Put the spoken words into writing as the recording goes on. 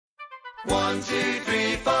1, 2,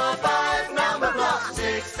 3, 4, 5. Number blocks.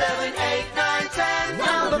 6, 7, 8, 9, 10.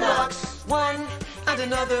 Number blocks. 1 and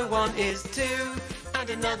another 1 is 2, and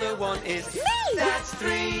another 1 is me. That's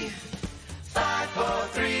 3. 5, 4,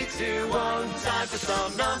 3, 2, 1. Time for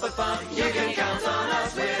some number fun. You can count on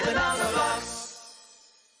us with the number blocks.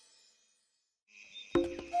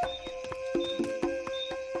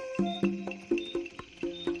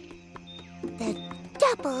 The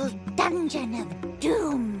double dungeon of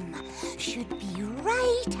doom should be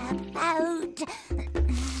right about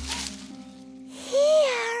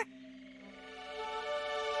here.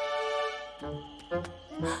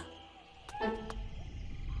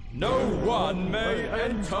 No one may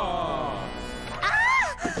enter. Aha!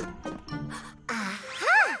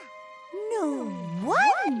 No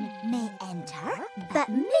one may enter, but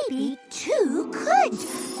maybe 2 could.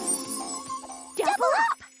 Double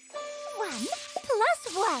up! 1 plus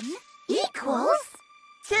 1 equals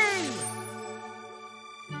 2.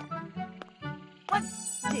 1,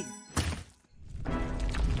 2.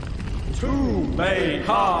 2 may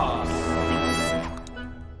pass.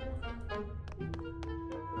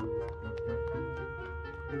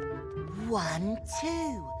 1,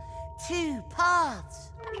 2. 2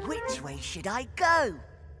 paths. Which way should I go?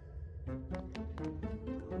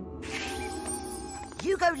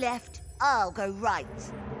 You go left, I'll go right.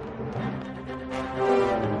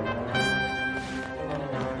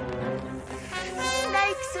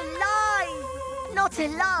 Snakes alive! Not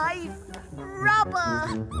alive! Rubber!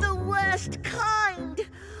 The worst kind!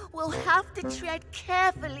 We'll have to tread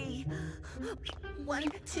carefully. 1,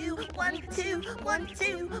 2, 1, 2, 1,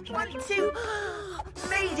 2, 1, 2.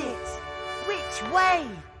 Made it! Which way?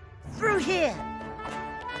 Through here.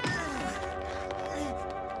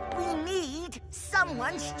 We need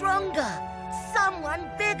someone stronger, someone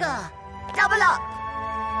bigger. Double up.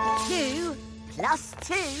 2 plus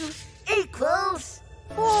 2 equals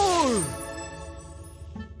 4.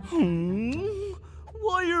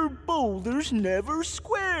 Why are boulders never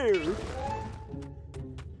square?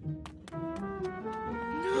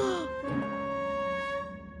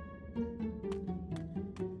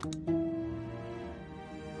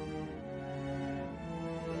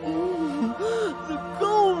 The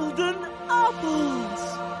golden apples!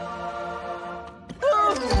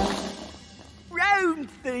 Round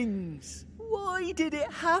things! Why did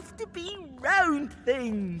it have to be round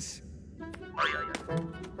things?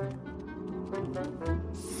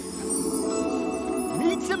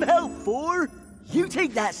 Need some help, 4? You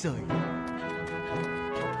take that side.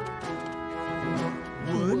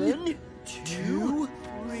 1, 2,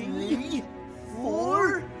 3,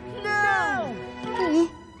 4, now!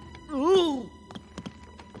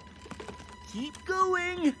 Keep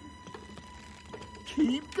going.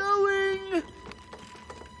 Keep going.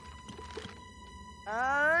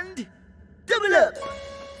 And double up.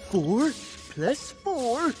 4 plus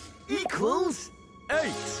 4 equals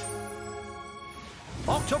 8.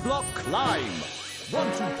 Octoblock climb.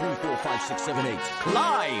 1, 2, 3, 4, 5, 6, 7, 8.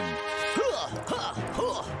 Climb.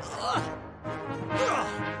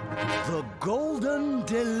 The golden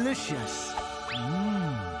delicious.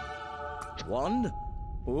 1.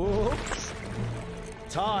 Oops.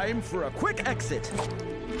 Time for a quick exit.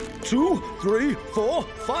 2, 3, 4,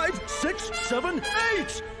 5, 6, 7,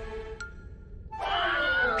 8.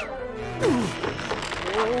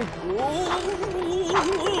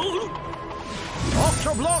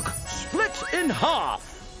 Octoblock split in half.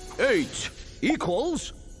 8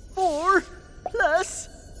 equals 4 plus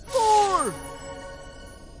 4.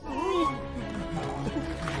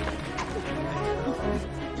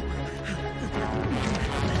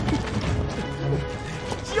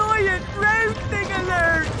 Giant round thing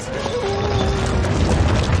alert!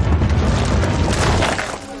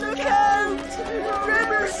 Look out!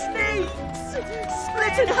 River snakes!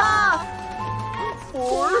 Split in half!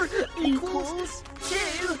 4 equals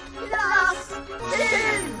 2 plus 2.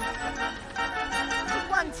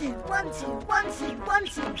 1, 2, 1, 2, 1, 2, 1,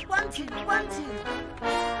 2, 1, 2, 1, 2.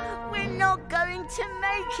 We're not going to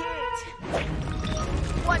make it.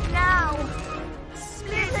 What now?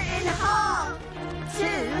 Split it in half. 2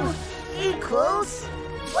 equals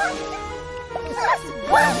 1 plus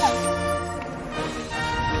 1.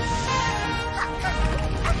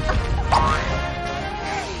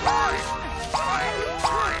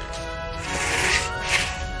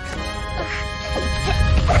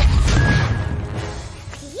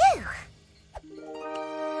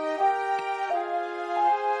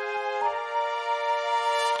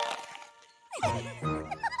 Phew!